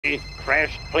A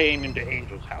crashed plane into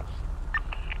Angel's house.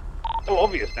 So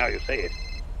obvious now you say it.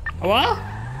 What?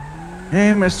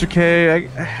 Hey, Mr. K,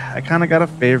 I kind of got a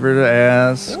favor to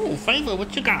ask. Oh, favor,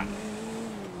 what you got?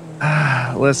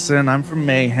 Listen, I'm from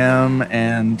Mayhem,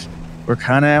 and we're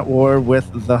kind of at war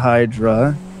with the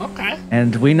Hydra. Okay.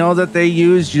 And we know that they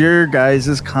use your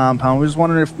guys' compound. We was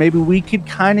wondering if maybe we could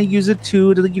kind of use it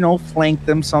too to, you know, flank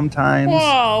them sometimes. Whoa,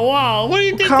 whoa. What do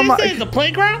you think this is, the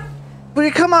playground?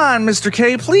 But come on, Mr.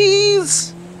 K,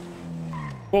 please.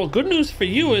 Well, good news for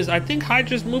you is I think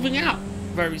Hydra's moving out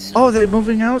very soon. Oh, they're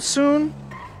moving out soon?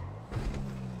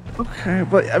 Okay,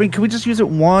 but I mean, can we just use it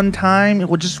one time?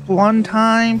 Well, just one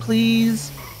time,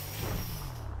 please?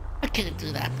 I can't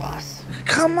do that, boss.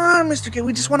 Come on, Mr. K.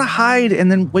 We just want to hide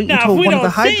and then wait until one of the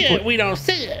hides. We don't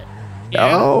see it.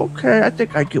 Yeah. Oh, okay. I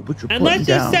think I get what you're putting down. And let's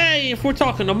just say if we're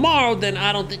talking tomorrow, then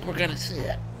I don't think we're gonna see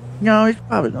it. No, it's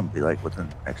probably gonna be like within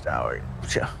the next hour.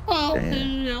 Yeah. Well,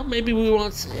 you know, maybe we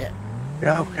won't see it.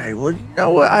 Yeah. Okay. Well, you know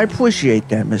what? I appreciate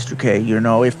that, Mr. K. You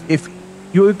know, if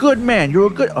you're a good man, you're a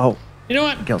good. Oh. You know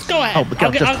what? Go ahead.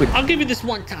 Oh, I'll give you this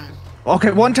one time.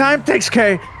 Okay, one time. Thanks,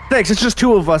 K. Thanks. It's just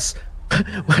two of us.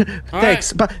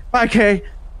 Thanks. Right. Bye, K.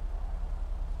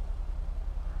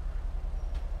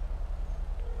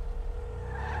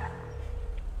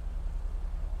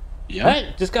 Yeah.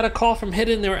 Hey, just got a call from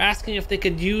Hidden. They were asking if they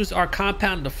could use our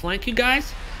compound to flank you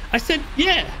guys. I said,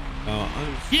 yeah.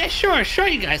 Yeah, sure,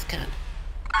 you guys can.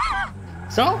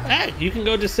 So, hey, you can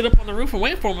go just sit up on the roof and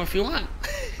wait for them if you want.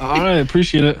 All right,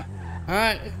 appreciate it. All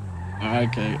right. All right,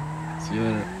 okay. See you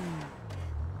later.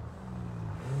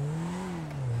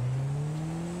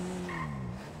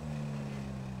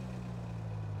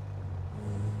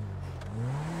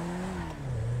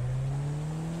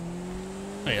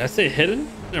 Wait, I say Hidden?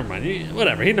 Never mind.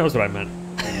 Whatever. He knows what I meant.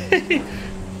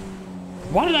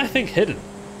 Why did I think Hidden?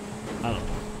 I don't know.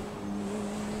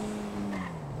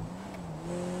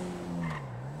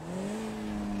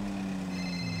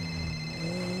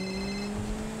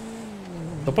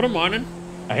 Top of the morning.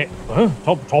 Top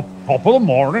of the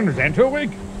morning. Is Anto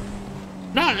awake?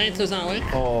 No, Anto's not awake.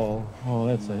 Oh,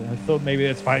 that's it. I thought maybe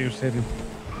that's why you said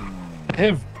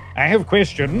it. I have a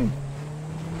question.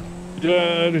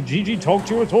 Did Gigi talk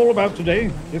to you at all about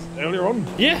today? Just earlier on?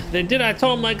 Yeah, they did. I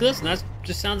told him like, listen, that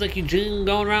just sounds like Eugene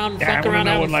going around, fucking around,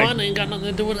 having fun. Ain't got nothing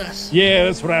to do with us. Yeah,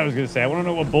 that's what I was gonna say. I want to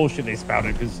know what bullshit they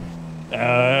spouted because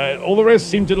all the rest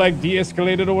seemed to like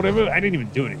de-escalate it or whatever. I didn't even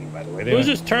do anything, by the way. It was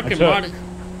just Turk and Marty.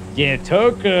 Yeah,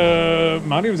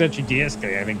 Marty was actually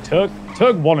de-escalating. I think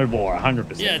Turk wanted war,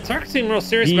 100%. Yeah, Turk seemed real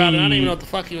serious about it. I don't even know what the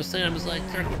fuck he was saying. I was like,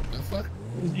 Turk, what the fuck?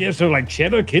 Yeah, so like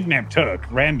Cheddar kidnapped Turk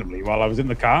randomly while I was in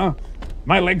the car.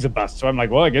 My legs are bust, so I'm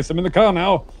like, well, I guess I'm in the car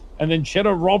now. And then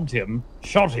Cheddar robbed him,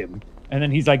 shot him, and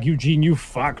then he's like, Eugene, you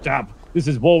fucked up. This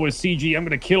is war with CG. I'm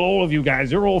gonna kill all of you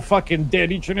guys. You're all fucking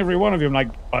dead, each and every one of you. I'm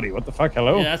like, buddy, what the fuck?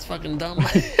 Hello? Yeah, that's fucking dumb.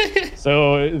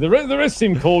 So the rest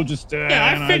seemed cool. Just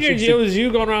yeah, I figured it was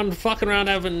you going around, fucking around,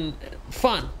 having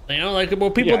fun. You know, like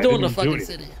what people do in the fucking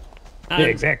city. Yeah,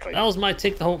 exactly. That was my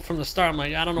take from the start. I'm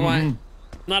like, I don't know why.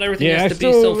 Not everything has to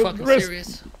be so fucking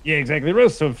serious. Yeah, exactly. The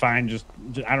rest are fine. Just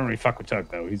I don't really fuck with Turk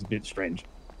though. He's a bit strange.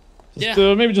 Just,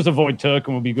 yeah. Maybe just avoid Turk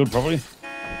and we'll be good probably.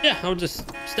 Yeah, I'll just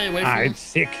stay away from him. It's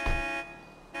sick.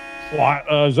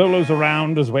 Zolo's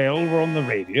around as well. We're on the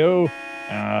radio.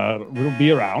 We'll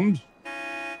be around.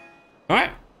 All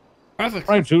right. Perfect.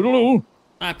 Right, toodaloo. All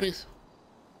right, peace.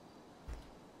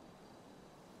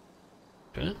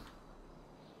 Okay.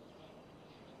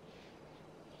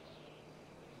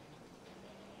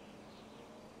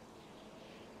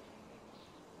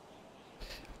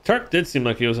 Turk did seem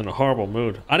like he was in a horrible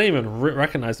mood. I didn't even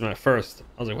recognize him at first.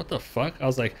 I was like, what the fuck? I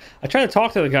was like, I tried to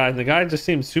talk to the guy, and the guy just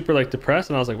seemed super, like, depressed,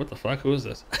 and I was like, what the fuck? Who is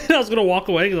this? And I was gonna walk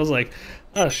away, because I was like,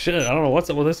 oh, shit, I don't know what's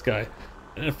up with this guy.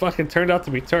 And it fucking turned out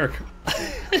to be Turk.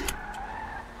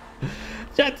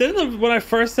 Yeah, when I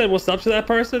first said what's up to that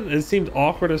person, it seemed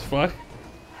awkward as fuck.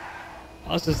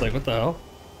 I was just like, what the hell?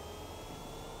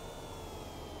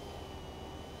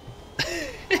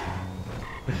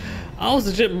 I was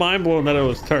legit mind blown that it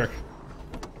was Turk.